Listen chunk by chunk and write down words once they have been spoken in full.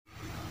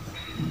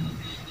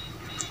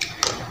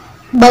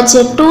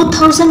Budget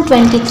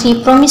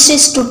 2023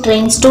 promises to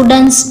train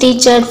students,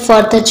 teachers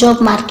for the job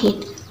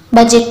market.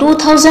 Budget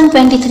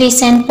 2023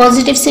 sent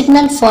positive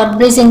signal for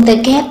bridging the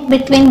gap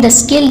between the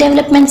skill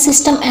development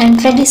system and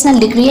traditional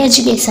degree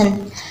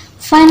education.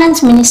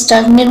 Finance Minister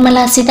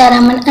Nirmala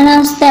Sitharaman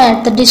announced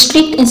that the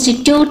District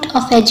Institute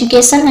of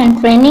Education and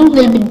Training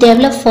will be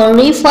developed for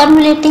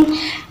reformulating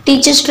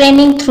teachers'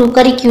 training through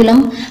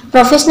curriculum,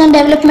 professional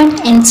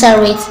development and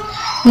service.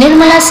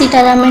 Nirmala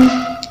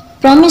Sitharaman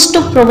promised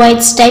to provide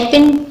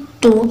stipend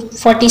to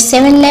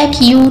 47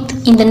 lakh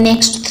youth in the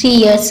next 3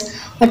 years,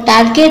 a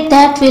target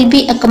that will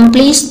be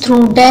accomplished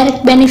through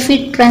direct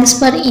benefit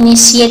transfer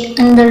initiated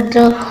under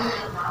the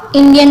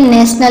Indian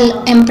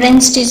National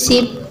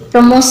Apprenticeship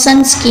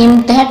Promotion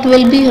Scheme that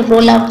will be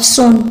rolled out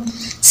soon.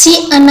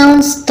 She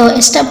announced the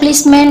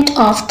establishment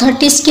of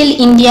 30 Skill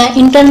India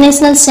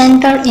International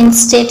Center in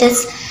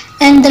status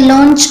and the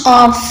launch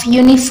of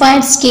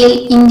Unified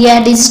Skill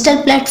India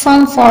digital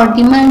platform for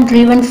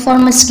demand-driven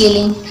formal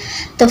skilling.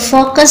 The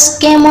focus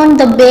came on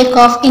the back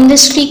of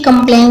industry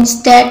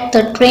complaints that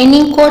the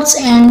training course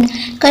and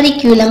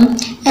curriculum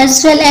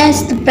as well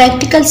as the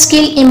practical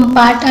skill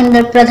imparted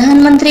under Pradhan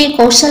Mantri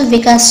Kaushal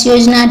Vikas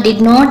Yojana did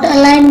not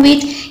align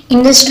with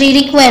industry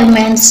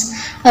requirements.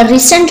 A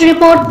recent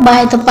report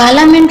by the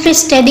Parliamentary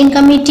Standing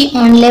Committee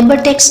on Labour,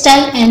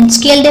 Textile and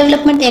Skill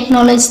Development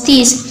acknowledged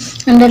this.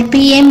 Under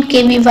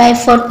PMKVY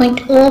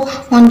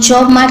 4.0 on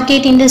job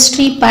market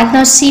industry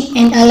partnership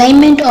and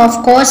alignment of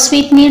course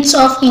with needs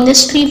of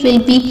industry will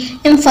be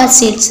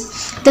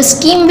emphasized. The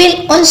scheme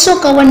will also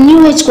cover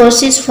new age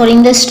courses for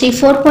industry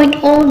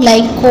 4.0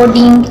 like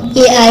coding,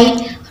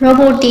 AI,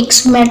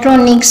 robotics,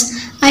 mechatronics,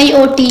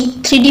 IoT,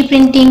 3D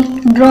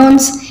printing,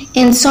 drones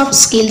and soft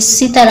skills,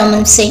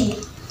 Sitharaman said.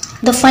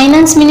 The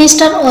Finance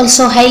Minister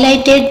also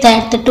highlighted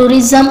that the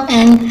tourism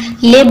and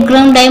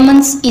lab-grown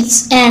diamonds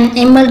is an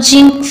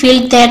emerging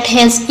field that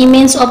has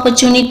immense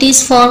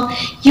opportunities for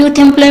youth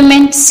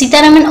employment.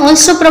 Sitharaman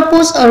also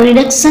proposed a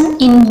reduction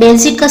in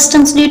basic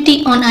customs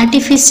duty on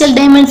artificial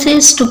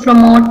diamonds to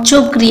promote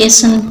job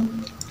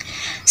creation.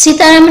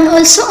 Sitharaman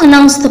also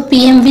announced the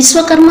PM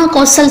Vishwakarma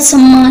Kaushal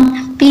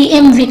Samman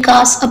PM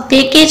Vikas, a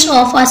package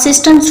of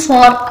assistance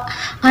for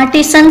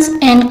artisans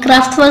and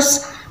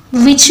craftworkers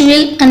which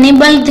will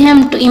enable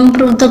them to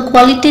improve the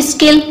quality,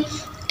 skill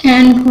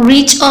and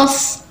reach of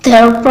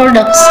their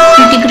products,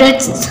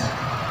 integrates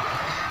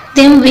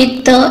them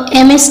with the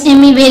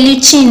MSME value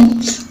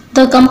chain.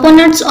 The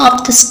components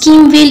of the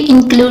scheme will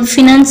include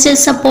financial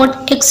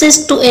support,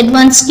 access to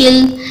advanced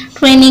skill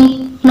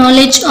training,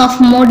 knowledge of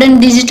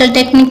modern digital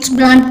techniques,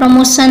 brand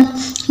promotion,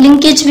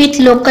 linkage with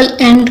local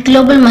and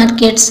global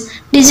markets,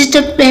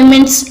 digital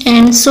payments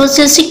and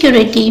social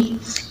security.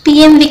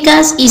 PM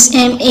Vikas is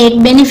aimed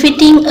at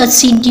benefiting a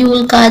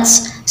scheduled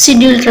castes,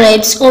 scheduled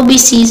tribes,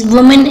 OBCs,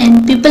 women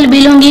and people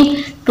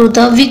belonging to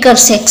the weaker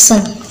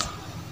section.